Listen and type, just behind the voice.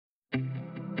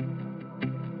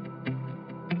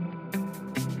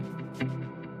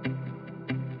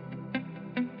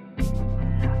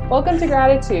Welcome to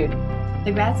Gratitude,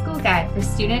 the grad school guide for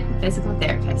student physical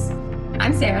therapists.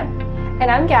 I'm Sarah.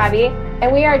 And I'm Gabby,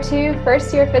 and we are two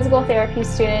first-year physical therapy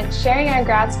students sharing our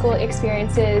grad school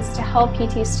experiences to help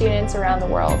PT students around the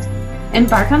world.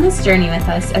 Embark on this journey with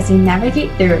us as we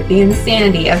navigate through the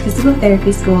insanity of physical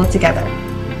therapy school together.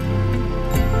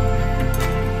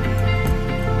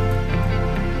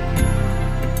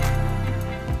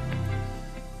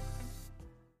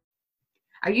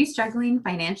 Are you struggling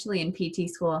financially in PT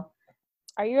school?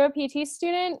 Are you a PT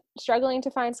student struggling to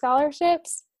find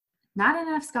scholarships? Not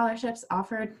enough scholarships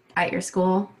offered at your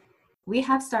school? We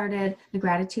have started the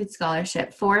Gratitude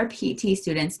Scholarship for PT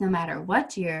students, no matter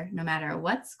what year, no matter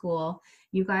what school.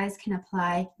 You guys can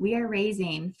apply. We are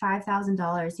raising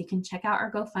 $5,000. You can check out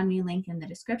our GoFundMe link in the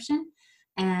description,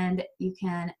 and you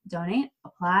can donate,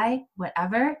 apply,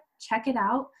 whatever. Check it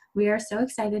out. We are so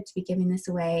excited to be giving this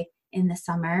away in the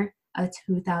summer of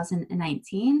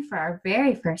 2019 for our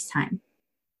very first time.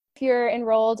 If you're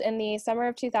enrolled in the summer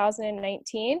of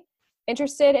 2019,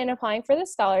 interested in applying for the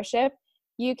scholarship,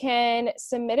 you can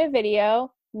submit a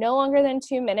video no longer than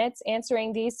 2 minutes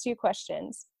answering these two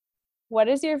questions. What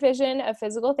is your vision of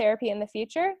physical therapy in the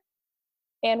future?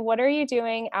 And what are you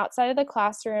doing outside of the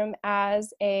classroom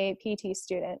as a PT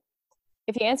student?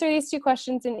 If you answer these two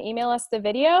questions and email us the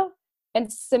video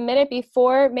and submit it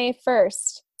before May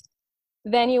 1st,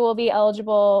 then you will be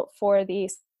eligible for the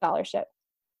scholarship.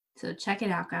 So check it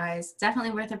out, guys.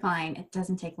 Definitely worth applying. It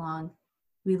doesn't take long.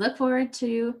 We look forward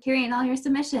to hearing all your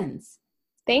submissions.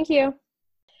 Thank you.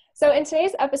 So in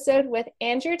today's episode with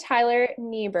Andrew Tyler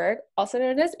Nieberg, also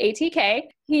known as ATK,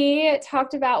 he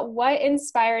talked about what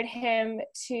inspired him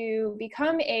to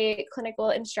become a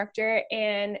clinical instructor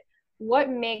and what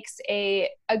makes a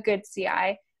good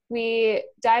CI. We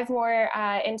dive more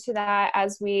into that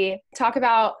as we talk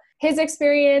about his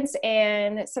experience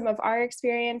and some of our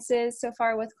experiences so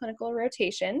far with clinical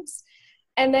rotations.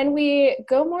 And then we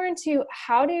go more into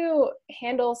how to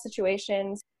handle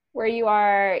situations where you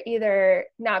are either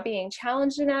not being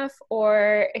challenged enough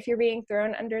or if you're being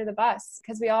thrown under the bus,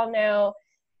 because we all know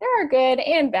there are good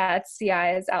and bad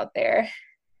CIs out there.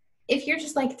 If you're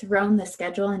just like thrown the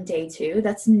schedule in day 2,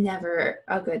 that's never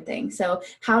a good thing. So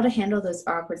how to handle those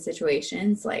awkward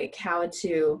situations, like how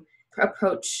to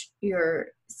approach your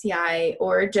CI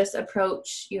or just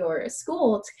approach your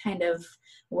school to kind of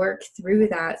work through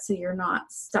that so you're not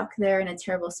stuck there in a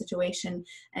terrible situation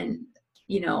and,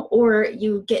 or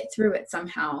you get through it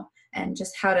somehow, and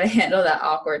just how to handle that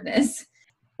awkwardness.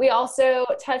 We also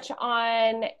touch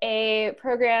on a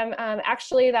program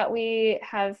actually that we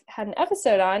have had an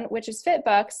episode on, which is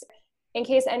FitBucks. In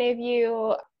case any of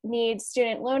you need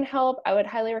student loan help, I would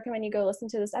highly recommend you go listen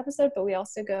to this episode, but we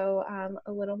also go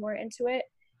a little more into it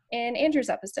in Andrew's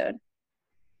episode.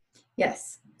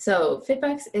 Yes. So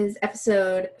FitBucks is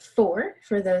episode 4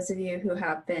 for those of you who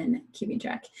have been keeping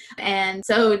track. And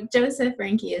so Joseph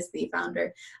Ranke is the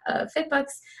founder of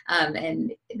FitBucks,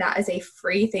 and that is a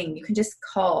free thing. You can just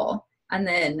call and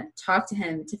then talk to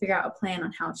him to figure out a plan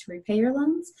on how to repay your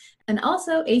loans. And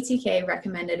also ATK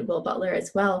recommended Will Butler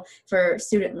as well for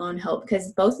student loan help,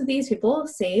 because both of these people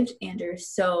saved Andrew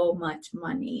so much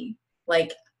money,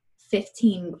 like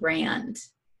 $15,000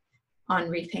 on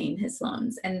repaying his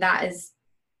loans. And that is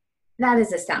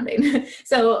astounding.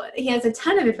 So he has a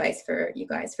ton of advice for you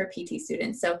guys, for PT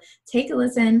students. So take a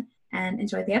listen and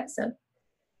enjoy the episode.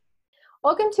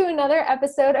 Welcome to another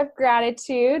episode of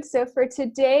Gratitude. So for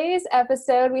today's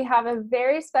episode, we have a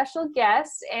very special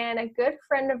guest and a good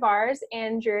friend of ours,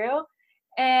 Andrew.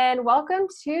 And welcome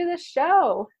to the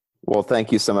show. Well,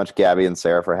 thank you so much, Gabby and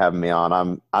Sarah, for having me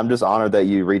on. I'm just honored that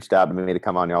you reached out to me to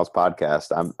come on y'all's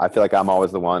podcast. I feel like I'm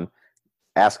always the one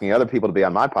asking other people to be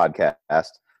on my podcast,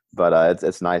 but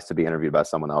it's nice to be interviewed by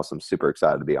someone else. I'm super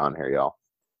excited to be on here, y'all.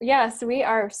 Yes, we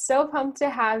are so pumped to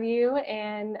have you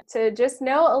and to just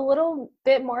know a little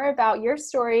bit more about your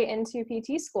story into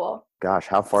PT school. Gosh,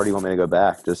 how far do you want me to go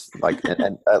back? Just like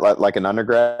like an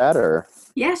undergrad, or?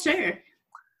 Yeah, sure.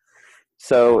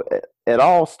 So it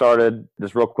all started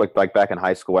just real quick, like back in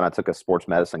high school when I took a sports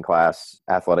medicine class,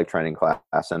 athletic training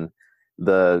class, and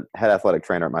the head athletic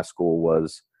trainer at my school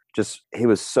he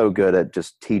was so good at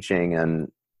just teaching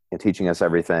and teaching us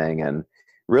everything, and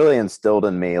really instilled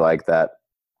in me like that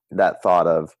thought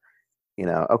of,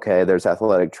 okay, there's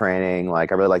athletic training.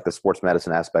 Like I really like the sports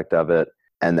medicine aspect of it.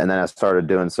 And then I started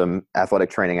doing some athletic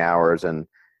training hours, and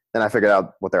then I figured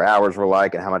out what their hours were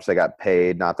like and how much they got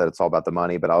paid. Not that it's all about the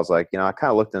money, but I was like, I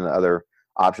kind of looked into other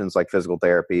options like physical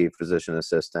therapy, physician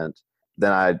assistant.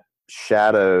 Then I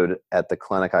shadowed at the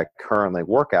clinic I currently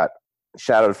work at,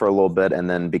 shadowed for a little bit, and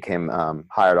then became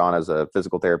hired on as a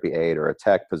physical therapy aide or a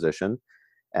tech position.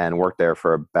 and worked there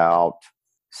for about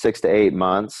 6 to 8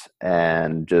 months.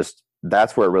 And just,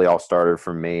 that's where it really all started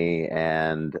for me.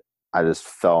 And I just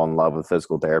fell in love with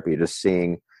physical therapy, just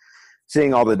seeing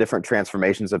all the different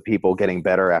transformations of people getting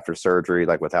better after surgery,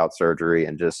 like without surgery,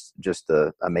 and just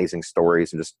the amazing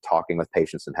stories, and just talking with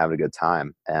patients and having a good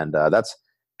time. And that's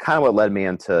kind of what led me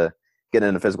into getting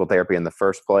into physical therapy in the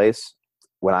first place.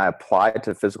 When I applied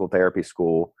to physical therapy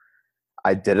school,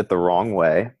 I did it the wrong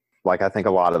way, like I think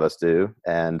a lot of us do.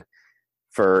 And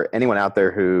for anyone out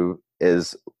there who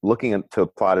is looking to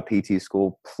apply to PT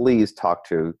school, please talk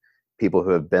to people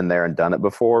who have been there and done it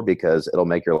before, because it'll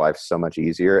make your life so much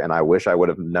easier. And I wish I would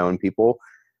have known people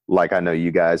like I know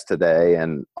you guys today,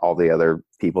 and all the other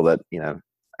people that, you know,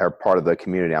 are part of the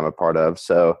community I'm a part of.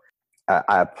 So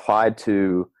I applied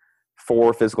to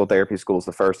 4 physical therapy schools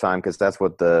the first time, because that's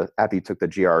what after you took the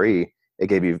GRE, it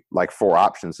gave you like 4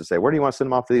 options to say, where do you want to send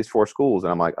them off to these 4 schools?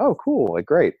 And I'm like, oh, cool. Like,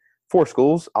 great. 4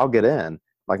 schools, I'll get in.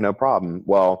 Like, no problem.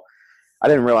 Well, I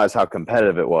didn't realize how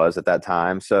competitive it was at that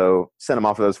time. So sent them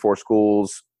off to those 4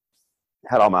 schools,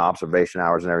 had all my observation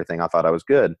hours and everything. I thought I was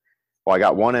good. Well, I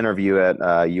got one interview at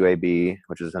UAB,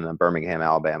 which is in Birmingham,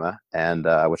 Alabama, and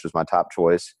which was my top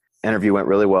choice. Interview went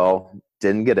really well.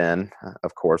 Didn't get in,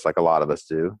 of course, like a lot of us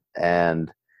do.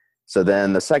 And so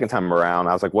then the second time around,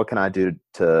 I was like, what can I do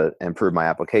to improve my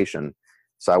application?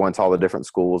 So I went to all the different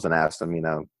schools and asked them, you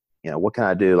know, what can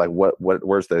I do? Like,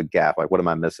 where's the gap? Like, what am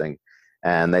I missing?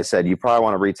 And they said, you probably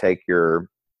want to retake one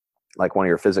of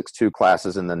your physics 2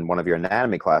 classes, and then one of your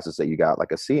anatomy classes that you got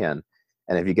like a C in.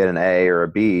 And if you get an A or a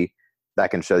B,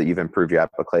 that can show that you've improved your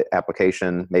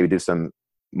application, maybe do some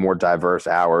more diverse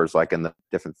hours, like in the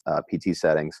different PT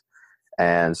settings.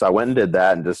 And so I went and did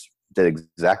that, and just did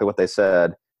exactly what they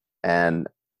said. And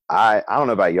I don't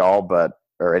know about y'all,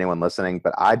 or anyone listening,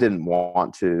 but I didn't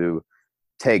want to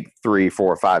take 3,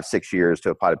 4, 5, 6 years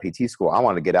to apply to PT school. I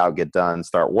wanted to get out, get done,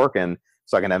 start working,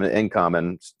 so I can have an income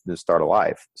and start a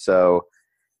life. So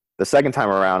the second time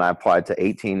around, I applied to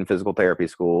 18 physical therapy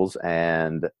schools,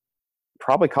 and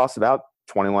probably cost about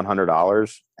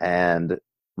 $2,100, and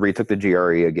retook the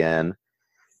GRE again.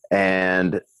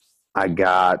 And I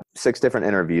got 6 different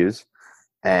interviews,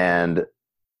 and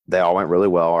they all went really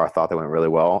well, or I thought they went really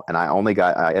well. And I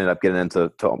ended up getting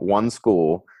into one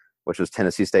school, which was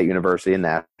Tennessee State University in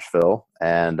Nashville.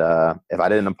 And if I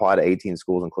didn't apply to 18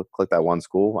 schools and click that one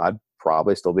school, I'd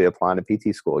probably still be applying to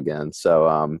PT school again.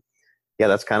 So yeah,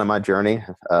 that's kind of my journey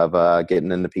of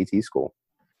getting into PT school.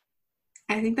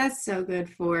 I think that's so good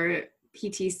for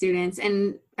PT students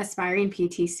and aspiring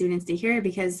PT students to hear,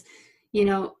 because, you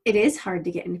know, it is hard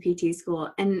to get into PT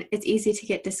school, and it's easy to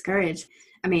get discouraged.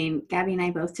 I mean, Gabby and I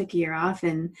both took a year off,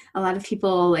 and a lot of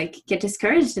people like get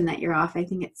discouraged in that year off. I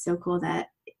think it's so cool that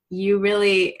you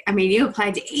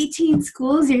applied to 18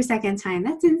 schools your second time.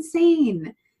 That's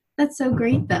insane. That's so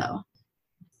great though.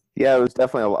 Yeah, it was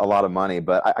definitely a lot of money,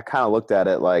 but I kind of looked at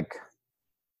it like,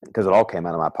 because it all came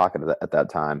out of my pocket at that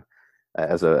time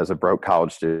as a broke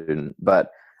college student.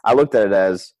 But I looked at it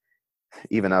as,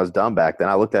 even I was dumb back then,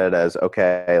 I looked at it as,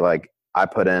 okay, like I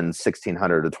put in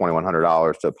 $1,600 to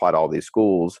 $2,100 to apply to all these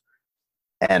schools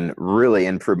and really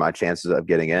improve my chances of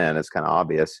getting in. It's kind of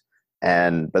obvious.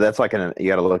 But that's like you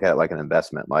got to look at it like an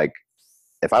investment. Like,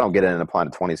 if I don't get in and apply to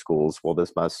 20 schools, well,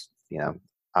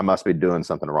 I must be doing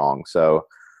something wrong. So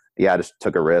yeah, I just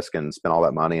took a risk and spent all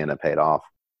that money, and it paid off.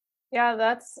 Yeah,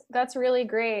 that's really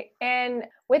great. And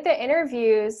with the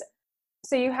interviews,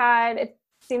 so it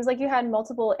seems like you had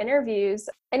multiple interviews.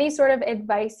 Any sort of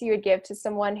advice you would give to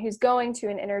someone who's going to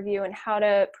an interview, and how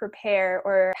to prepare,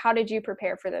 or how did you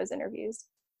prepare for those interviews?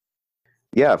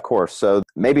 Yeah, of course. So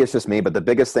maybe it's just me, but the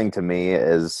biggest thing to me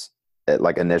is,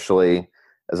 like, initially,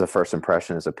 as a first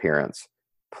impression, is appearance.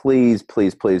 Please,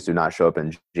 please, please do not show up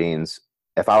in jeans.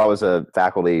 If I was a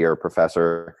faculty or a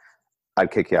professor,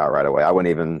 I'd kick you out right away. I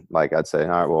wouldn't even, I'd say, all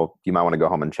right, well, you might want to go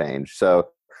home and change. So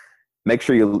make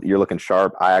sure you're looking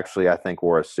sharp. I think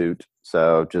wore a suit.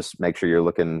 So just make sure you're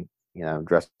looking,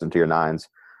 dressed into your nines.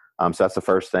 So that's the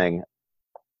first thing.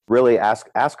 Really ask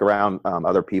around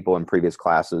other people in previous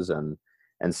classes and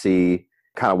see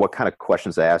kind of what kind of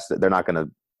questions they ask. They're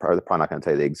probably not going to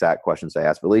tell you the exact questions they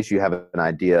ask, but at least you have an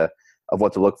idea of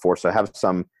what to look for. So have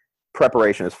some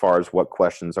preparation as far as what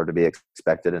questions are to be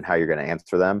expected and how you're going to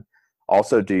answer them.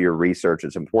 Also do your research.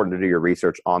 It's important to do your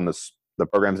research on the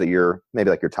programs that you're, maybe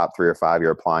like your top 3 or 5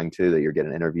 you're applying to, that you're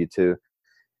getting interviewed to,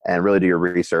 and really do your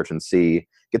research and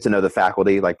get to know the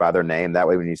faculty, like, by their name. That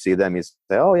way, when you see them, you say,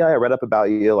 oh yeah, I read up about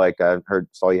you. Like, I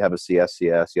saw you have a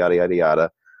CSCS, yada, yada,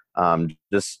 yada.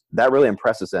 Just that really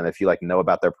impresses them if you know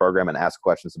about their program and ask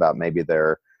questions about maybe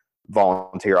their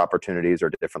volunteer opportunities or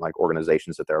different like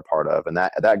organizations that they're a part of. And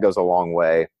that goes a long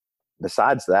way.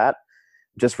 Besides that,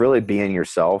 just really being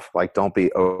yourself. Like, don't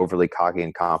be overly cocky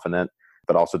and confident,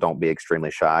 but also don't be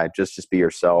extremely shy. Just be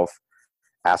yourself.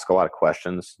 Ask a lot of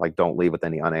questions. Like, don't leave with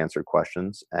any unanswered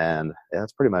questions. And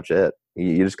that's pretty much it.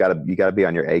 You just gotta be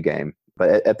on your A game.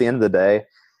 But at the end of the day,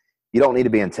 you don't need to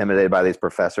be intimidated by these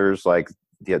professors. Like,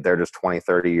 they're just 20,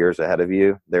 30 years ahead of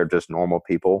you. They're just normal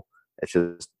people. It's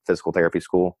just physical therapy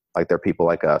school. Like, they're people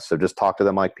like us. So just talk to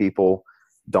them like people.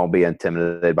 Don't be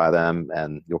intimidated by them,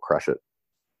 and you'll crush it.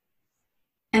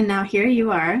 And now here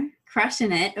you are,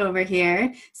 crushing it over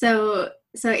here. So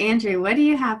Andrew, what do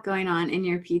you have going on in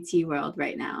your PT world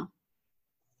right now?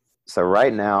 So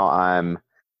right now I'm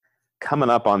coming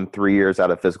up on 3 years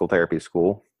out of physical therapy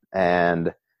school.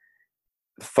 And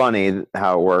funny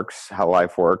how it works, how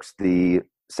life works. The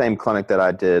same clinic that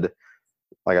I did,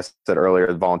 like I said earlier,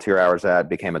 the volunteer hours at,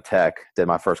 became a tech, did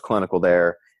my first clinical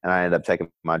there, and I ended up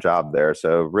taking my job there.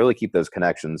 So really keep those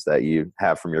connections that you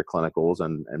have from your clinicals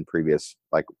and previous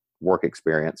like work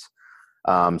experience.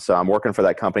 So I'm working for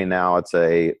that company now. It's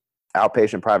a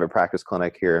outpatient private practice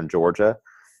clinic here in Georgia,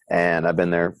 and I've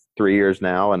been there 3 years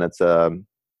now. And it's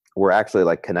we're actually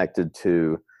like connected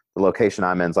to the location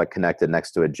I'm in is like connected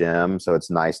next to a gym. So it's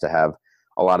nice to have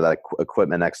a lot of that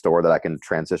equipment next door that I can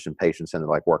transition patients into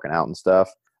like working out and stuff.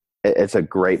 It's a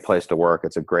great place to work.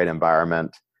 It's a great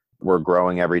environment. We're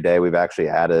growing every day. We've actually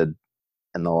added,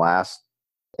 in the last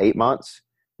 8 months,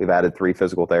 we've added 3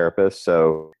 physical therapists.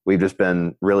 So we've just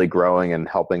been really growing and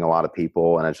helping a lot of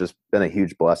people. And it's just been a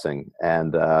huge blessing.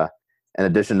 And in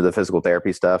addition to the physical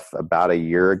therapy stuff, about a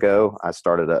year ago, I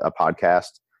started a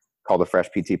podcast called the Fresh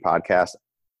PT Podcast.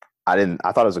 I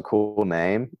thought it was a cool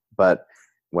name, but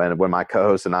when my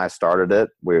co-host and I started it,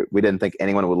 we didn't think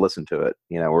anyone would listen to it.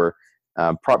 You know, we're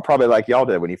probably like y'all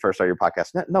did when you first started your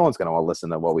podcast. No one's going to want to listen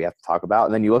to what we have to talk about.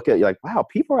 And then you look at it, you're like, wow,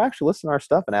 people are actually listening to our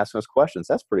stuff and asking us questions.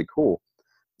 That's pretty cool.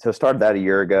 So I started that a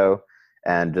year ago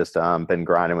and just been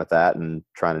grinding with that and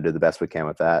trying to do the best we can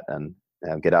with that and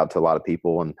get out to a lot of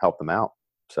people and help them out.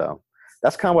 So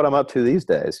that's kind of what I'm up to these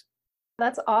days.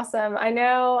 That's awesome. I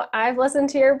know I've listened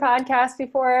to your podcast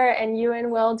before, and you and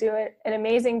Will do an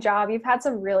amazing job. You've had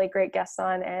some really great guests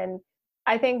on, and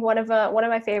I think one of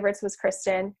my favorites was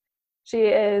Kristen. She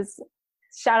is,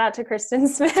 shout out to Kristen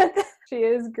Smith. She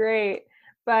is great.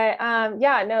 But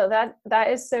that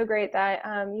is so great that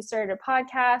you started a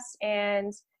podcast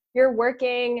and you're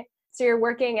working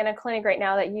in a clinic right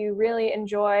now that you really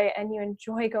enjoy, and you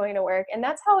enjoy going to work. And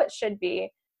that's how it should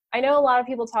be. I know a lot of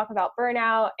people talk about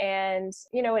burnout, and,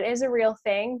 you know, it is a real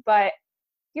thing, but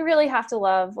you really have to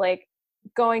love like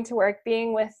going to work,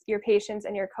 being with your patients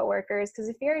and your coworkers. Because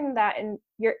if you're in that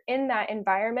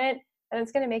environment, then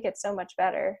it's going to make it so much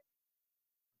better.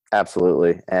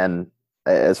 Absolutely. And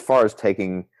as far as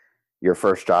taking your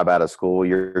first job out of school,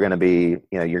 you're going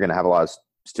to have a lot of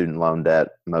student loan debt,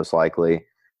 most likely.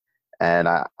 And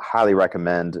I highly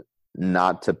recommend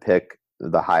not to pick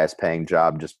the highest paying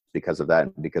job just because of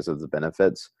that, because of the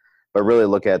benefits, but really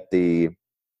look at the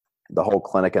whole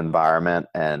clinic environment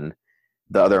and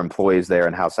the other employees there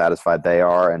and how satisfied they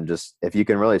are. And just, if you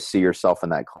can really see yourself in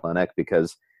that clinic,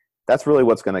 because that's really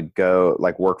what's going to go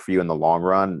like work for you in the long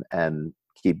run and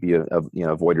keep you,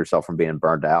 avoid yourself from being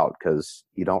burned out because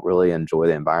you don't really enjoy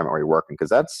the environment where you're working. Because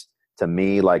that's, to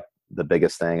me, like the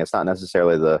biggest thing. It's not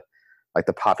necessarily the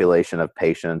population of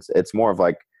patients. It's more of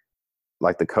like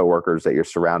the coworkers that you're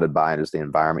surrounded by and just the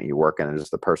environment you work in and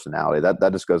just the personality.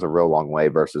 That just goes a real long way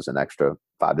versus an extra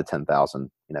 $5,000 to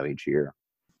 $10,000, each year.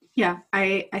 Yeah,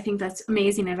 I think that's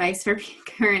amazing advice for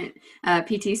current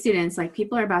PT students. Like,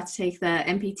 people are about to take the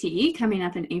NPTE coming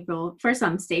up in April for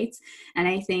some states. And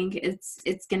I think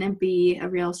it's going to be a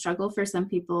real struggle for some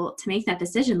people to make that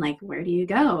decision. Like, where do you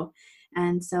go?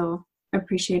 And so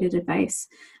appreciated advice.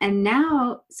 And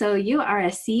now, so you are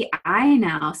a CI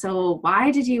now. So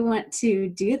why did you want to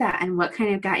do that, and what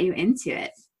kind of got you into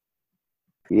it?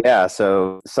 Yeah,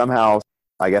 so somehow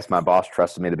I guess my boss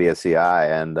trusted me to be a CI,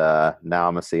 and now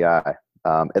I'm a CI.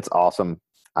 It's awesome.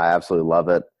 I absolutely love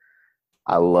it.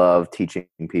 I love teaching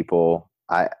people.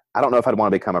 I don't know if I'd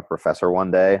want to become a professor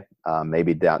one day,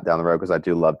 maybe down the road, because I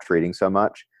do love treating so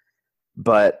much.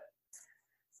 But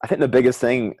I think the biggest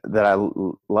thing that I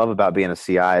love about being a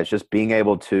CI is just being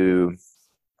able to,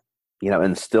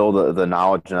 instill the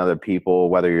knowledge in other people,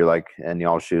 whether you're like in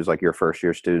y'all's shoes, like your first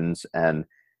year students, and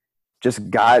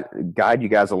just guide you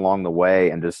guys along the way,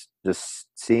 and just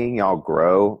seeing y'all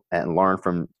grow and learn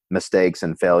from mistakes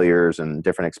and failures and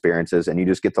different experiences. And you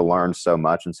just get to learn so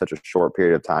much in such a short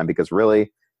period of time, because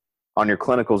really on your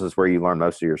clinicals is where you learn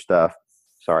most of your stuff.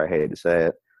 Sorry, I hate to say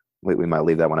it. we might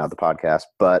leave that one out of the podcast,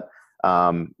 but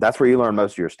that's where you learn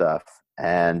most of your stuff.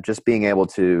 And just being able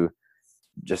to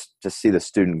just see the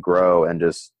student grow and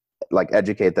just like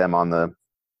educate them on the,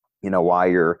 why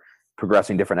you're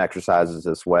progressing different exercises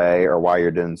this way, or why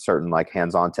you're doing certain like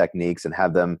hands-on techniques, and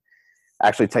have them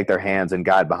actually take their hands and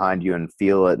guide behind you and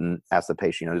feel it and ask the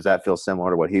patient, does that feel similar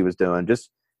to what he was doing?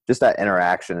 Just that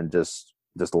interaction and just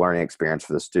learning experience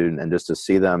for the student, and just to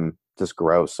see them just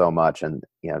grow so much. And,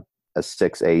 a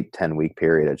 6, 8, 10-week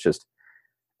period, it's just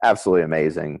absolutely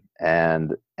amazing.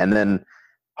 And then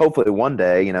hopefully one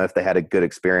day, if they had a good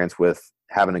experience with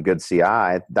having a good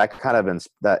CI, that kind of,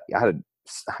 that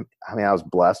I was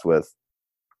blessed with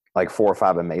like 4 or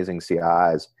 5 amazing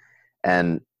CIs.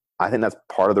 And I think that's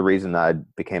part of the reason I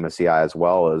became a CI as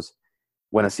well, is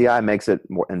when a CI makes it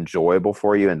more enjoyable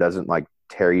for you and doesn't like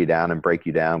tear you down and break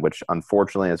you down, which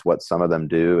unfortunately is what some of them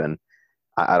do. And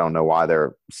I don't know why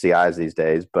they're CIs these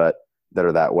days, but that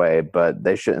are that way. But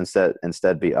they should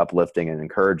instead be uplifting and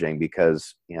encouraging,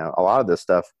 because a lot of this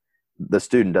stuff the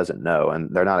student doesn't know,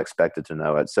 and they're not expected to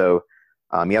know it. So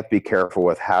you have to be careful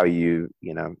with how you're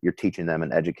teaching them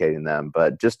and educating them.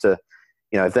 But just to,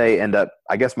 if they end up,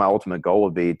 I guess my ultimate goal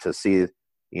would be to see,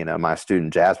 my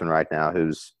student Jasmine right now,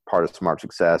 who's part of Smart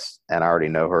Success, and I already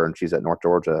know her and she's at North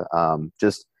Georgia.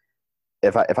 Just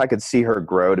if I could see her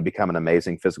grow to become an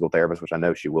amazing physical therapist, which I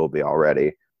know she will be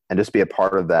already, and just be a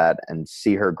part of that and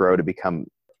see her grow to become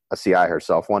a CI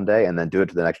herself one day, and then do it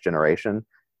to the next generation.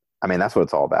 I mean, that's what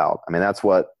it's all about. That's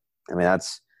why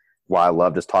I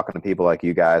love just talking to people like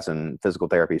you guys and physical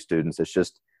therapy students. It's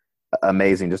just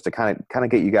amazing just to kind of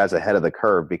get you guys ahead of the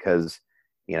curve, because,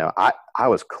 I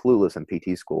was clueless in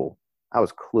PT school. I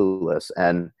was clueless.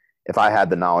 And if I had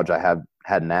the knowledge I have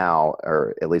had now,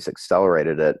 or at least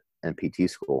accelerated it in PT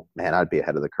school, man, I'd be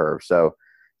ahead of the curve. So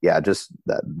yeah, just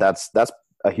that's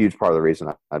a huge part of the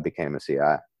reason I became a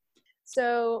CI.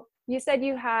 So you said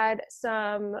you had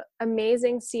some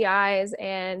amazing CIs,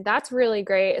 and that's really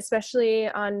great, especially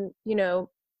on,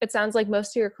 it sounds like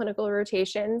most of your clinical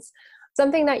rotations,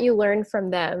 something that you learned from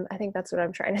them. I think that's what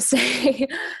I'm trying to say.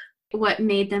 What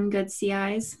made them good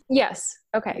CIs? Yes.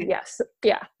 Okay. Yes.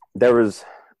 Yeah. There was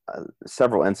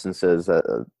several instances,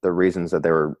 the reasons that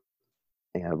they were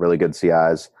really good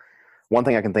CIs. One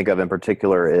thing I can think of in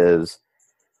particular is,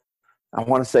 I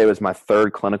want to say it was my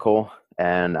 3rd clinical,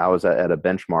 and I was at a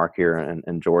benchmark here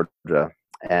in Georgia.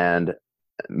 And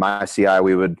my CI,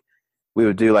 we would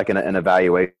do like an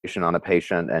evaluation on a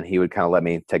patient, and he would kind of let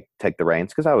me take the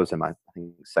reins, because I was in my, I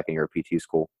think, 2nd year of PT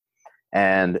school.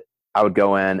 And I would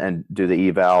go in and do the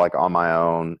eval like on my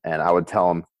own, and I would tell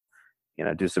them,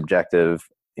 do subjective,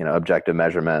 objective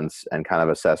measurements, and kind of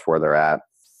assess where they're at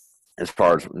as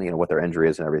far as, what their injury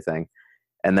is and everything.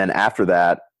 And then after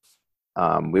that,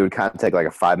 we would kind of take like a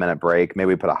 5-minute break. Maybe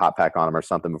we put a hot pack on him or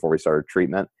something before we started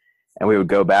treatment. And we would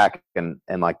go back in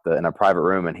a private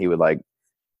room, and he would like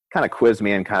kind of quiz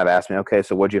me and kind of ask me, okay,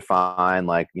 so what'd you find?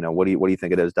 Like, what do you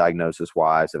think it is diagnosis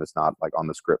wise, if it's not like on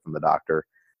the script from the doctor?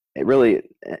 It really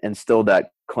instilled that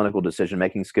clinical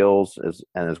decision-making skills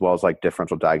as well as like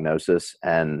differential diagnosis.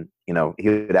 And, he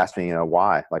would ask me,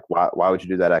 why would you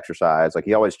do that exercise? Like,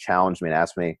 he always challenged me and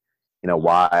asked me,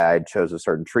 why I chose a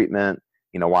certain treatment,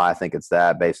 why I think it's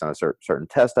that based on a certain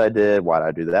test I did, why did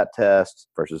I do that test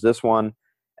versus this one.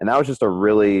 And that was just a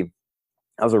really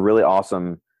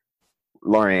awesome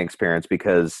learning experience,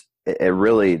 because it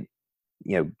really,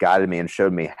 guided me and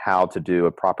showed me how to do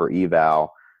a proper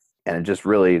eval. And it just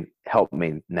really helped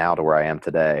me now to where I am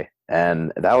today.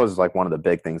 And that was like one of the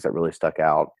big things that really stuck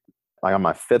out. Like on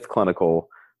my 5th clinical,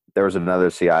 there was another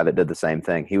CI that did the same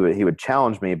thing. He would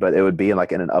challenge me, but it would be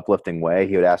like in an uplifting way.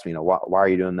 He would ask me, why are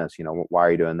you doing this? Why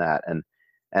are you doing that? And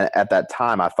at that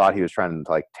time, I thought he was trying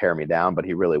to like tear me down, but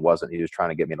he really wasn't. He was trying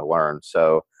to get me to learn.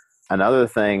 So another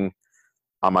thing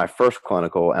on my 1st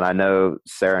clinical, and I know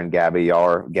Sarah and Gabby,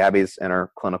 Gabby's in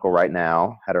her clinical right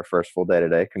now, had her first full day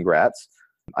today. Congrats.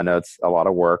 I know it's a lot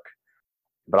of work,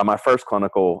 but on my 1st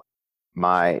clinical,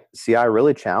 my CI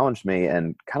really challenged me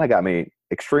and kind of got me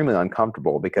extremely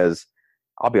uncomfortable, because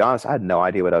I'll be honest, I had no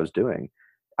idea what I was doing.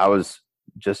 I was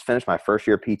just finished my 1st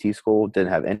year PT school,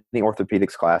 didn't have any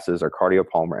orthopedics classes or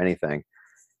cardiopulm or anything.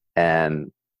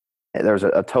 And there was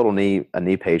a total knee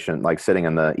patient like sitting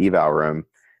in the eval room.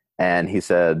 And he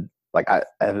said, like,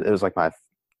 it was like my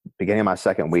beginning of my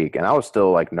 2nd week, and I was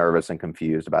still like nervous and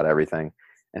confused about everything.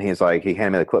 And he's like, he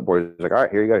handed me the clipboard. He's like, all right,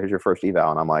 here you go. Here's your first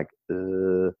eval. And I'm like,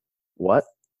 what?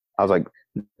 I was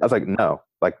like, no,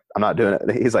 like, I'm not doing it.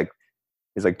 He's like,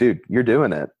 dude, you're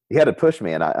doing it. He had to push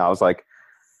me. And I was like,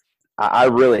 I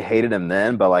really hated him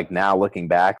then, but like now looking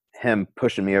back, him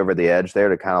pushing me over the edge there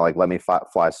to kind of like let me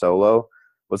fly solo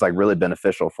was like really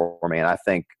beneficial for me. And I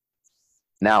think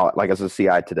now, like as a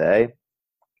CI today,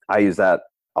 I use that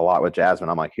a lot with Jasmine.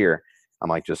 I'm like, here, I'm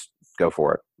like, just go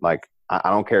for it. Like, I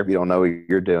don't care if you don't know what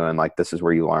you're doing. Like, this is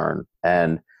where you learn.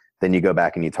 And then you go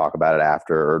back and you talk about it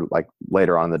after, or like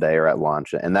later on in the day or at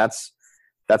lunch. And that's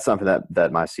something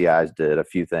that my CIs did, a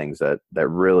few things that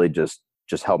really just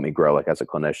helped me grow like as a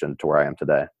clinician to where I am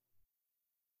today.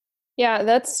 Yeah,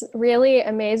 that's really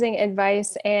amazing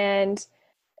advice. And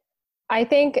I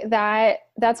think that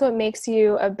that's what makes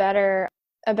you a better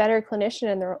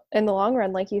clinician in the long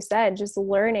run, like you said, just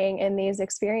learning in these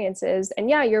experiences. And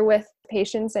yeah, you're with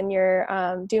patients and you're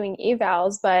doing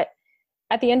evals, but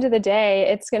at the end of the day,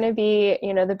 it's going to be,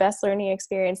 the best learning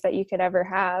experience that you could ever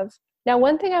have. Now,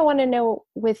 one thing I want to know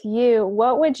with you,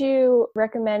 what would you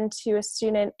recommend to a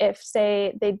student if,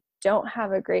 say, they don't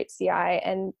have a great CI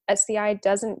and a CI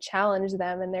doesn't challenge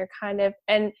them and they're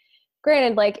and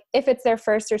granted, like if it's their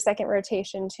first or second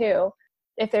rotation too,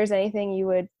 if there's anything you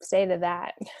would say to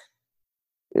that?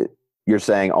 You're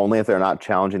saying only if they're not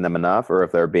challenging them enough, or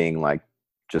if they're being like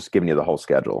just giving you the whole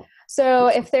schedule?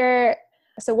 So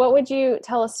what would you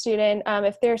tell a student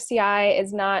if their CI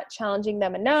is not challenging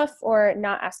them enough or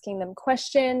not asking them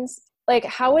questions? Like,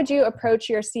 how would you approach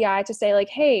your CI to say like,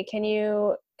 hey, can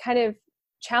you kind of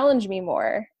challenge me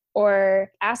more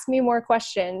or ask me more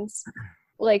questions?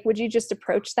 Like, would you just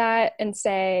approach that and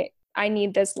say, I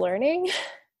need this learning?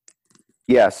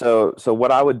 Yeah. So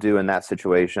what I would do in that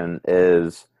situation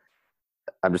is,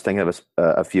 I'm just thinking of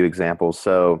a few examples.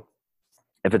 So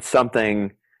if it's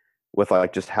something with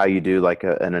like just how you do like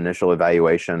an initial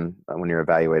evaluation when you're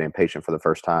evaluating a patient for the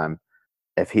first time,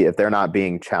 if they're not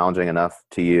being challenging enough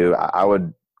to you, I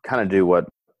would kind of do what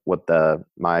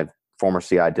my former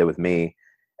CI did with me,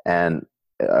 and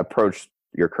approach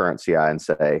your current CI and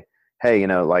say, hey,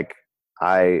 like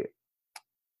I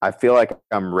feel like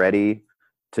I'm ready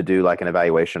to do like an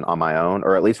evaluation on my own,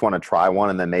 or at least want to try one,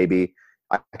 and then maybe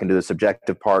I can do the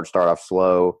subjective part, start off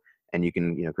slow, and you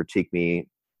can critique me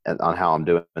on how I'm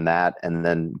doing that, and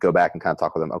then go back and kind of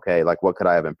talk with them. Okay, like what could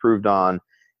I have improved on?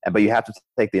 But you have to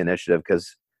take the initiative,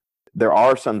 because there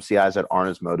are some CIs that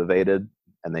aren't as motivated,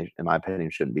 and they, in my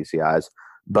opinion, shouldn't be CIs.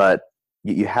 But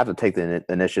you have to take the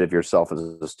initiative yourself as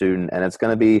a student, and it's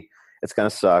going to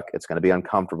suck. It's going to be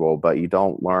uncomfortable, but you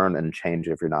don't learn and change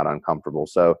if you're not uncomfortable.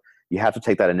 So you have to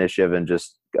take that initiative and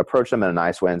just approach them in a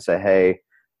nice way and say, hey,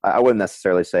 I wouldn't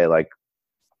necessarily say like,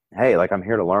 hey, like I'm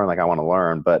here to learn, like I want to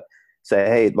learn, but say,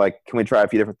 hey, like, can we try a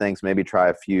few different things? Maybe try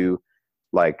a few,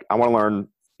 like, I want to learn,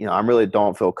 I really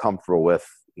don't feel comfortable with,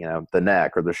 the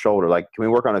neck or the shoulder. Like, can we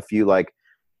work on a few, like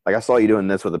I saw you doing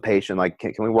this with a patient, like,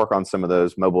 can we work on some of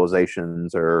those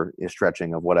mobilizations or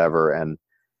stretching of whatever? And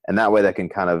that way they can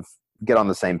kind of get on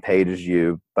the same page as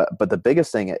you. But the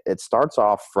biggest thing, it starts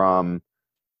off from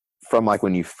like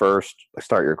when you first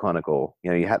start your clinical,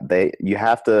 you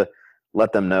have to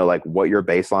let them know like what your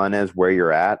baseline is, where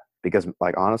you're at, because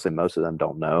like honestly, most of them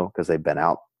don't know, because they've been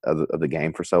out of the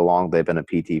game for so long. They've been a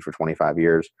PT for 25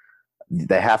 years.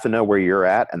 They have to know where you're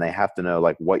at, and they have to know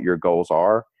like what your goals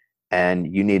are.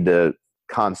 And you need to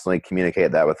constantly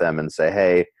communicate that with them and say,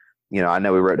 hey, I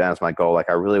know we wrote down as my goal, like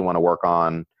I really want to work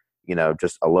on,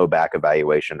 just a low back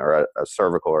evaluation or a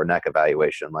cervical or neck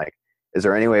evaluation. Like, is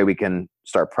there any way we can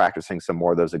start practicing some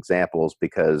more of those examples?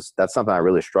 Because that's something I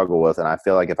really struggle with. And I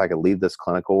feel like if I could leave this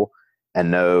clinical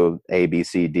and know A, B,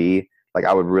 C, D, like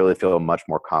I would really feel much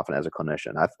more confident as a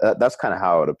clinician. That's kind of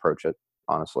how I would approach it,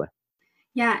 honestly.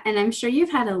 Yeah, and I'm sure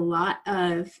you've had a lot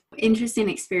of interesting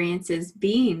experiences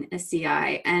being a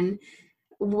CI. And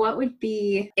what would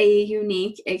be a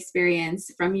unique experience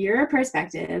from your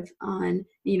perspective on,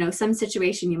 some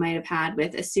situation you might have had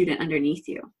with a student underneath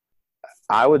you?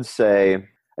 I would say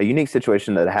a unique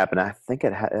situation that happened, I think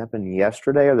it happened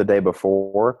yesterday or the day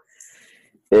before,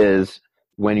 is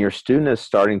when your student is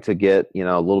starting to get,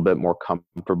 a little bit more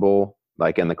comfortable,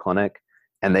 like in the clinic,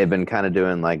 and they've been kind of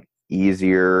doing like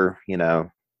easier,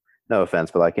 no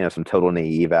offense, but like, some total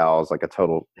knee evals, like a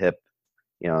total hip,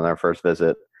 in their first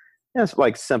visit. It's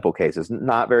like simple cases,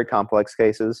 not very complex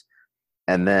cases.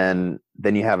 And then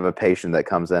you have a patient that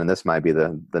comes in, and this might be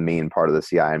the mean part of the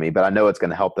CI in me, but I know it's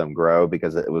going to help them grow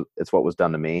because it's what was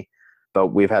done to me. But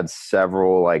we've had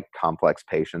several like complex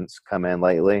patients come in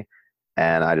lately,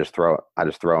 and I just throw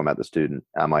them at the student.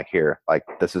 I'm like, here, like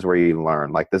this is where you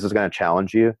learn. Like this is going to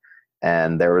challenge you.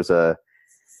 And there was a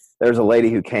lady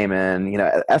who came in,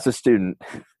 as a student,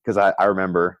 because I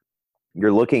remember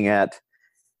you're looking at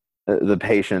the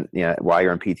patient, while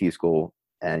you're in PT school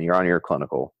and you're on your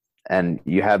clinical, and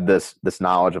you have this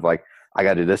knowledge of like, I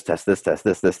got to do this test, this test,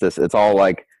 this. It's all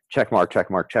like check mark,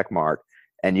 check mark, check mark.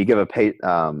 and you give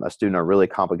a student a really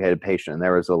complicated patient. And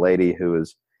there was a lady who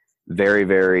was very,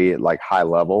 very like high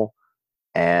level,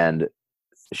 and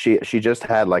she just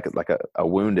had like a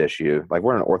wound issue. Like,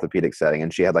 we're in an orthopedic setting,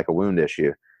 and she had like a wound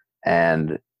issue,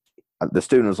 and the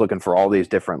student was looking for all these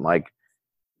different like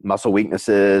muscle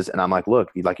weaknesses. And I'm like, look,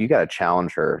 you got to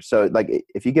challenge her. So like,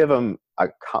 if you give them a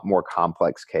more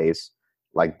complex case,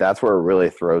 like that's where it really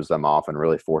throws them off and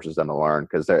really forces them to learn.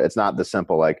 Cause it's not the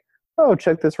simple, like, oh,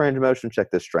 check this range of motion,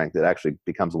 check this strength. It actually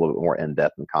becomes a little bit more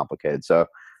in-depth and complicated. So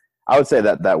I would say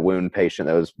that wound patient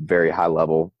that was very high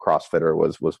level CrossFitter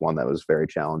was one that was very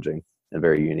challenging and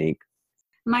very unique.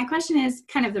 My question is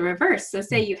kind of the reverse. So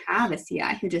say you have a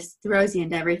CI who just throws you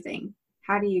into everything.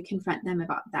 How do you confront them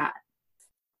about that?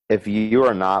 If you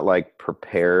are not like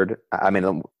prepared, I mean,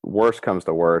 the worst comes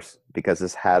to worst, because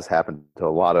this has happened to a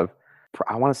lot of,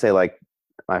 I want to say like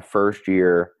my first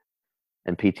year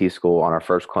in PT school on our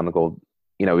first clinical,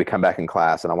 we come back in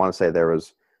class, and I want to say there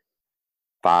was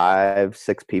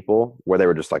 5-6 people where they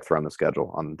were just like throwing the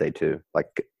schedule on day 2. Like,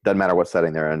 doesn't matter what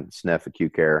setting they're in, SNF,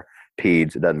 acute care,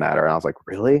 peds, it doesn't matter. And I was like,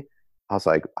 really? I was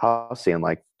like, I was seeing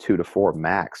like 2 to 4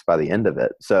 max by the end of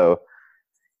it. So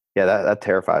yeah, that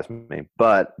terrifies me,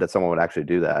 but that someone would actually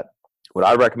do that. What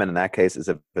I recommend in that case is,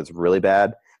 if it's really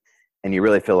bad and you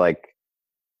really feel like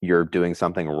you're doing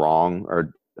something wrong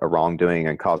or a wrongdoing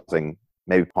and causing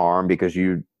maybe harm, because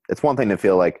it's one thing to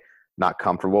feel like not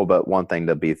comfortable, but one thing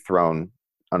to be thrown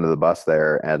under the bus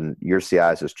there, and your CI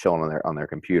is just chilling on their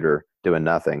computer doing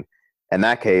nothing. In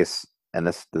that case, and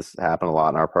this happened a lot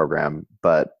in our program,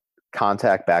 but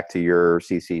contact back to your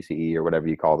CCCE or whatever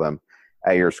you call them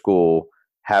at your school,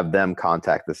 have them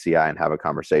contact the CI and have a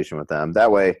conversation with them.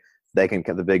 That way they can,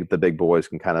 the big boys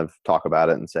can kind of talk about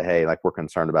it and say, hey, like, we're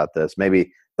concerned about this.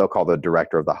 Maybe they'll call the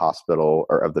director of the hospital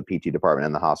or of the PT department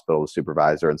in the hospital, the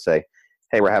supervisor, and say,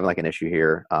 hey, we're having like an issue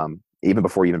here. Even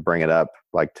before you even bring it up,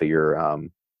 like to your,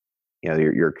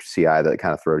 your CI that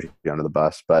kind of throws you under the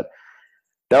bus. But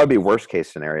that would be worst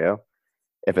case scenario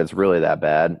if it's really that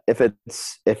bad.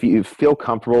 If you feel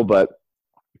comfortable, but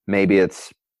maybe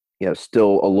it's,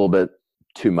 still a little bit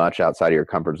too much outside of your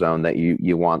comfort zone, that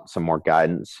you want some more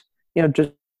guidance,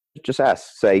 just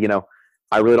ask, say,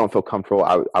 I really don't feel comfortable.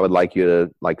 I would like you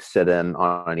to like sit in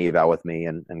on an eval with me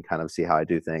and kind of see how I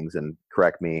do things, and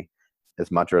correct me as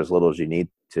much or as little as you need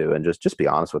to. And just be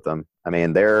honest with them. I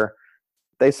mean,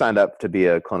 they signed up to be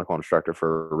a clinical instructor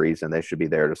for a reason. They should be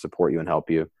there to support you and help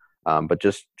you. But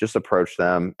just approach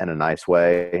them in a nice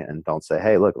way, and don't say,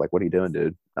 hey, look, like, what are you doing,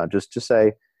 dude? Just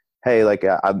say, hey, like,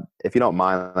 if you don't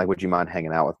mind, like, would you mind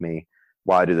hanging out with me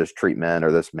while I do this treatment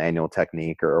or this manual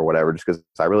technique or whatever, just because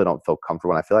I really don't feel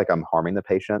comfortable and I feel like I'm harming the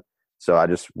patient. So I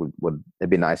just would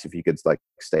it'd be nice if you could like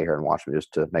stay here and watch me,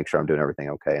 just to make sure I'm doing everything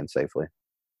okay and safely.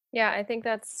 Yeah, I think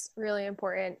that's really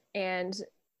important. And,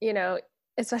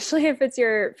 especially if it's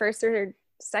your first or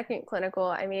second clinical,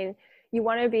 I mean, you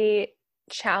want to be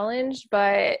challenged,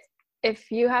 but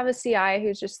if you have a CI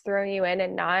who's just throwing you in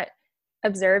and not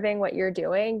observing what you're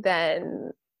doing,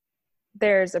 then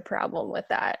there's a problem with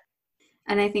that.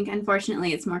 And I think,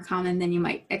 unfortunately, it's more common than you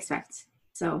might expect.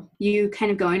 So you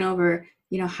kind of going over,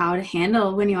 how to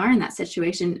handle when you are in that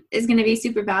situation is going to be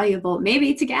super valuable.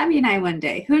 Maybe to Gabby and I one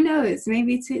day, who knows,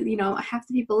 maybe to, half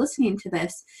the people listening to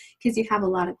this, because you have a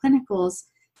lot of clinicals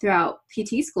throughout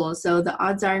PT school. So the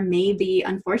odds are maybe,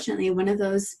 unfortunately, one of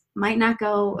those might not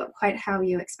go quite how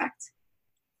you expect.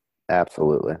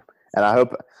 Absolutely. And I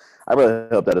really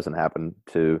hope that doesn't happen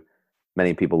to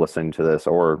many people listening to this,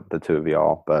 or the two of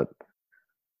y'all, but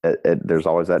there's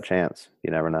always that chance.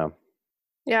 You never know.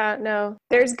 Yeah, no,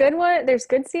 there's good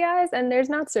CIs and there's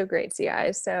not so great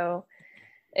CIs. So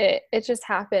it just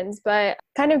happens. But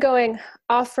kind of going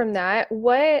off from that,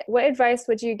 what advice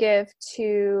would you give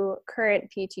to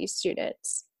current PT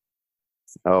students?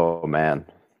 Oh man,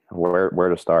 where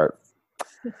to start?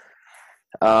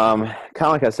 Kind of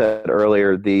like I said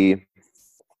earlier,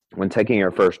 when taking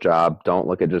your first job, don't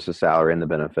look at just the salary and the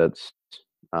benefits.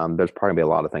 There's probably going to be a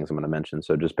lot of things I'm going to mention,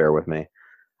 so just bear with me.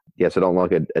 Yeah, so don't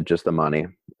look at just the money.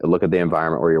 Look at the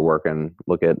environment where you're working.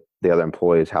 Look at the other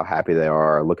employees, how happy they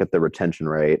are. Look at the retention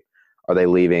rate. Are they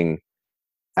leaving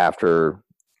after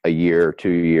a year, 2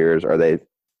 years?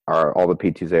 Are all the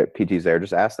PTs there?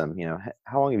 Just ask them,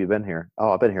 how long have you been here?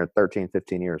 Oh, I've been here 13,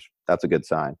 15 years. That's a good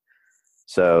sign.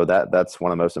 So that's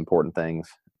one of the most important things.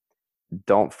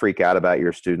 Don't freak out about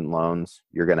your student loans.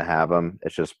 You're going to have them.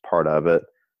 It's just part of it.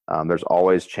 There's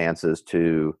always chances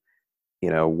to,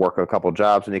 work a couple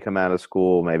jobs when you come out of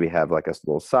school, maybe have like a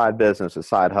little side business, a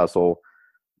side hustle,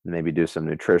 maybe do some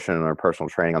nutrition or personal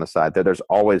training on the side. There's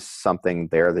always something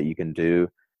there that you can do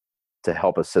to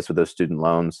help assist with those student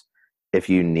loans. if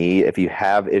you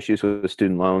have issues with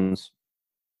student loans,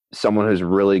 someone who's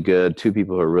really good, two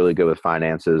people who are really good with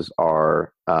finances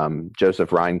are Joseph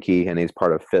Reinke, and he's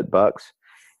part of FitBucks.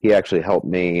 He actually helped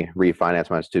me refinance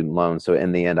my student loan. So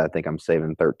in the end, I think I'm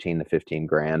saving 13 to 15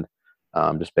 grand,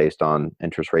 just based on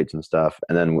interest rates and stuff.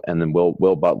 And then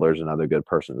Will Butler's another good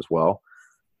person as well.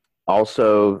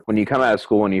 Also, when you come out of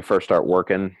school, when you first start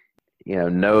working,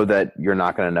 know that you're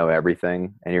not going to know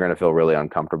everything, and you're going to feel really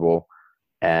uncomfortable.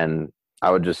 And I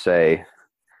would just say,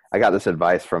 I got this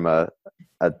advice from a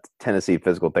Tennessee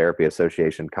Physical Therapy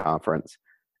Association conference,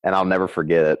 and I'll never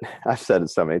forget it. I've said it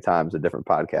so many times in different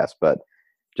podcasts, but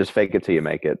just fake it till you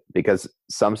make it, because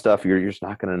some stuff you're just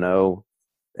not going to know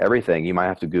everything. You might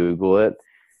have to Google it.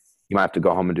 You might have to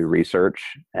go home and do research,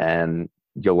 and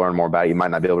you'll learn more about it. You might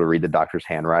not be able to read the doctor's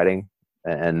handwriting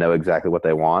and know exactly what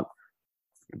they want,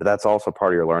 but that's also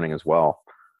part of your learning as well.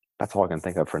 That's all I can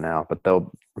think of for now, but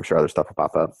I'm sure other stuff will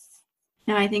pop up.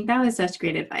 No, I think that was such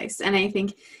great advice. And I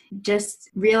think just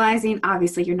realizing,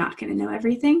 obviously, you're not going to know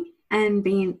everything, and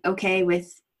being okay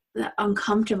with the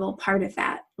uncomfortable part of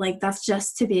that. Like, that's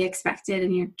just to be expected,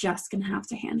 and you're just going to have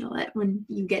to handle it when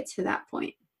you get to that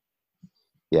point.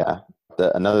 Yeah.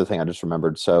 Another thing I just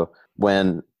remembered. So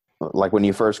when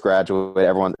you first graduate,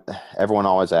 everyone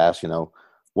always asks,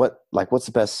 what's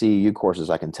the best CEU courses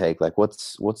I can take? Like,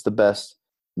 what's the best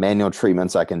manual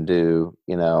treatments I can do?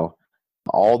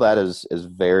 All that is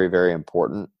very, very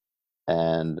important.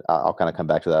 And I'll kind of come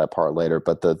back to that part later.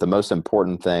 But the most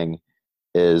important thing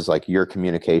is like your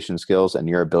communication skills and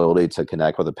your ability to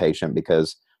connect with a patient,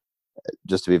 because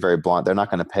just to be very blunt, they're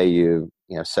not going to pay you,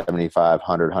 $75, $100,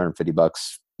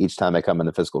 $150 each time they come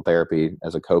into physical therapy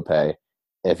as a copay.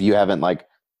 If you haven't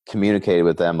communicated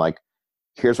with them,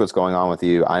 here's what's going on with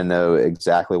you. I know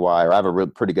exactly why, or I have a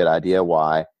pretty good idea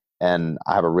why. And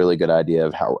I have a really good idea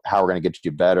of how we're going to get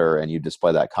you better. And you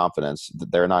display that confidence.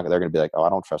 They're going to be like, oh, I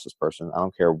don't trust this person. I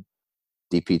don't care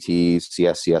DPT,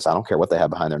 CSCS. I don't care what they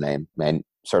have behind their name, man,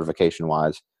 certification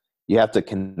wise. You have to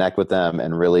connect with them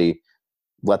and really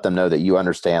let them know that you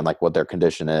understand what their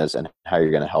condition is and how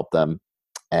you're going to help them.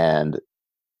 And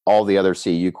all the other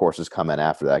CEU courses come in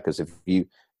after that, because if you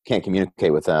can't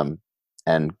communicate with them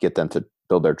and get them to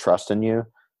build their trust in you,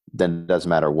 then it doesn't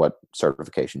matter what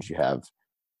certifications you have.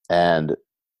 And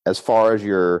as far as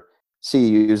your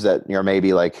CEUs that maybe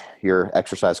your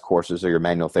exercise courses or your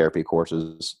manual therapy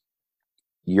courses,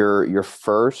 your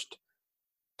first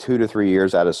 2 to 3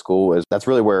 years out of school that's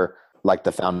really where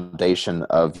the foundation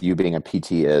of you being a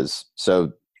PT is.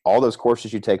 So all those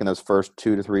courses you take in those first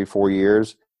 2 to 3, 4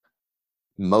 years,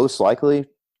 most likely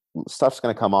stuff's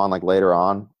going to come on later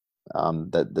on,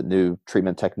 the new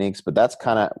treatment techniques, but that's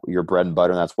kind of your bread and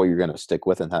butter, and that's what you're going to stick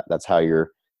with, and that's how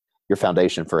your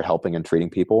foundation for helping and treating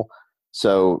people.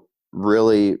 So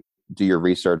really do your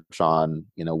research on,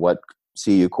 what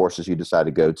CEU courses you decide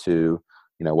to go to,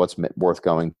 what's worth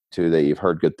going to that you've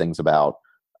heard good things about,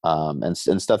 and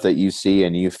stuff that you see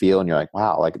and you feel, and you're like,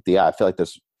 wow, I feel like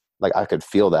this, I could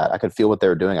feel that. I could feel what they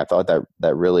were doing. I thought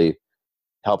that really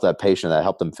helped that patient, that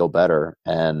helped them feel better.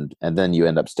 And then you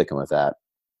end up sticking with that.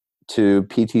 To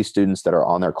PT students that are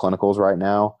on their clinicals right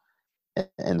now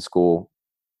in school,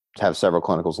 have several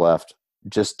clinicals left,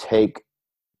 just take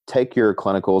your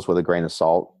clinicals with a grain of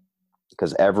salt,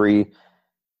 because every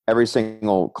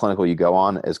single clinical you go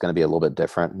on is going to be a little bit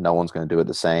different. No one's going to do it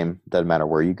the same. Doesn't matter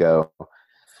where you go.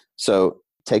 So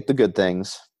take the good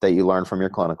things that you learn from your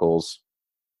clinicals,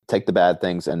 take the bad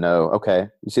things, and know, okay,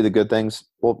 you see the good things.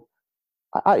 Well,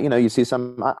 you see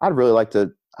some, I'd really like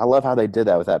to, I love how they did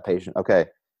that with that patient. Okay,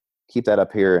 keep that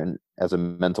up here and as a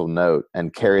mental note,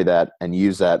 and carry that and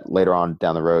use that later on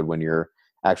down the road when you're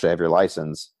actually have your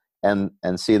license, and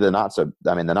see the not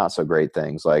so great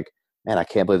things, man, I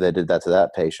can't believe they did that to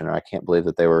that patient, or I can't believe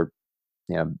that they were,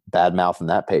 bad mouthing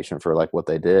that patient for what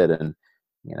they did. And,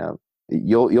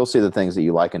 you'll see the things that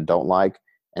you like and don't like,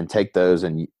 and take those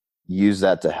and use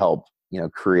that to help,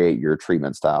 create your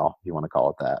treatment style, if you want to call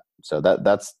it that. So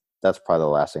that's probably the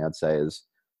last thing I'd say is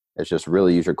just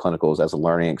really use your clinicals as a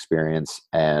learning experience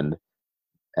and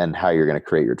how you're going to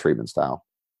create your treatment style.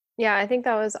 Yeah, I think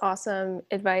that was awesome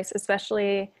advice,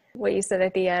 especially what you said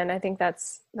at the end. I think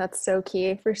that's so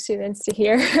key for students to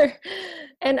hear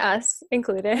and us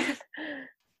included.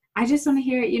 I just want to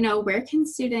hear, where can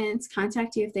students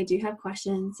contact you if they do have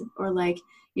questions, or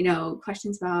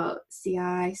questions about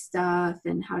CI stuff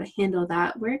and how to handle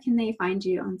that? Where can they find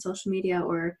you on social media,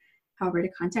 or however to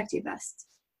contact you best?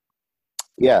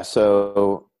 Yeah.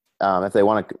 So if they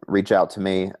want to reach out to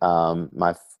me,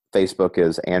 my Facebook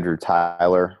is Andrew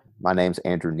Tyler. My name's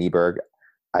Andrew Nieberg.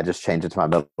 I just changed it to my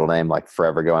middle name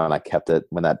forever ago, and I kept it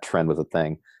when that trend was a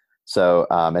thing. So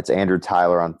it's Andrew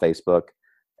Tyler on Facebook,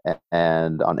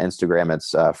 and on Instagram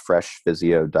it's Fresh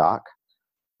Physio Doc,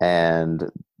 and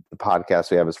the podcast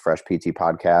we have is Fresh PT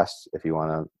Podcast. If you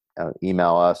want to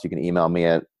email us, you can email me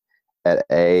at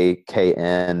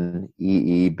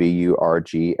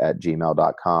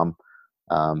akneeburg@gmail.com.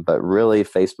 But really,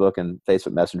 Facebook and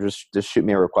Facebook Messenger, just shoot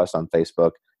me a request on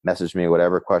Facebook, message me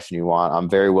whatever question you want. I'm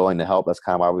very willing to help. That's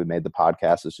kind of why we made the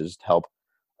podcast, is just help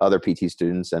other PT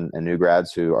students and new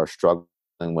grads who are struggling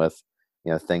with,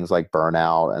 things like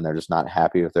burnout, and they're just not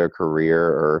happy with their career,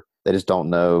 or they just don't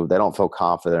know, they don't feel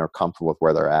confident or comfortable with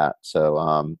where they're at. So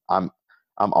I'm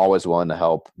always willing to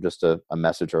help, just a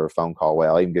message or a phone call away.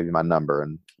 I'll even give you my number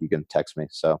and you can text me.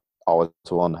 So always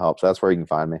willing to help. So that's where you can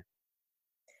find me.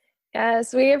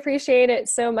 Yes, we appreciate it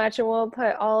so much, and we'll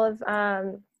put all of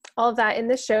that in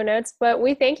the show notes. But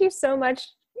we thank you so much,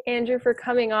 Andrew, for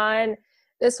coming on.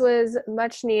 This was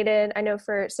much needed, I know,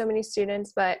 for so many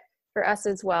students, but for us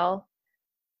as well.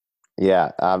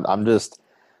 Yeah, I'm just,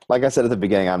 like I said at the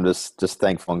beginning, I'm just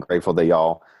thankful and grateful that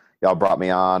y'all brought me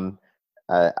on.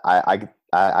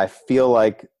 I feel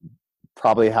like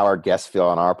probably how our guests feel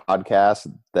on our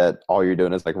podcast, that all you're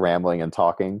doing is like rambling and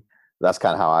talking. That's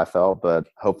kind of how I felt, but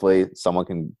hopefully someone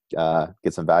can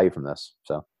get some value from this.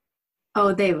 So.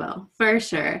 Oh, they will, for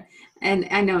sure. And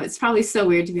I know it's probably so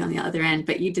weird to be on the other end,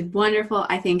 but you did wonderful.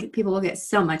 I think people will get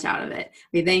so much out of it.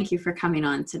 We thank you for coming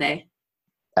on today.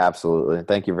 Absolutely.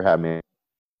 Thank you for having me.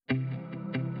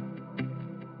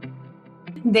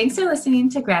 Thanks for listening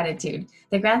to Gratitude,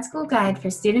 the grad school guide for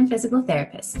student physical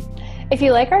therapists. If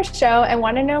you like our show and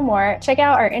want to know more, check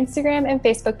out our Instagram and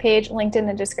Facebook page linked in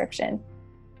the description.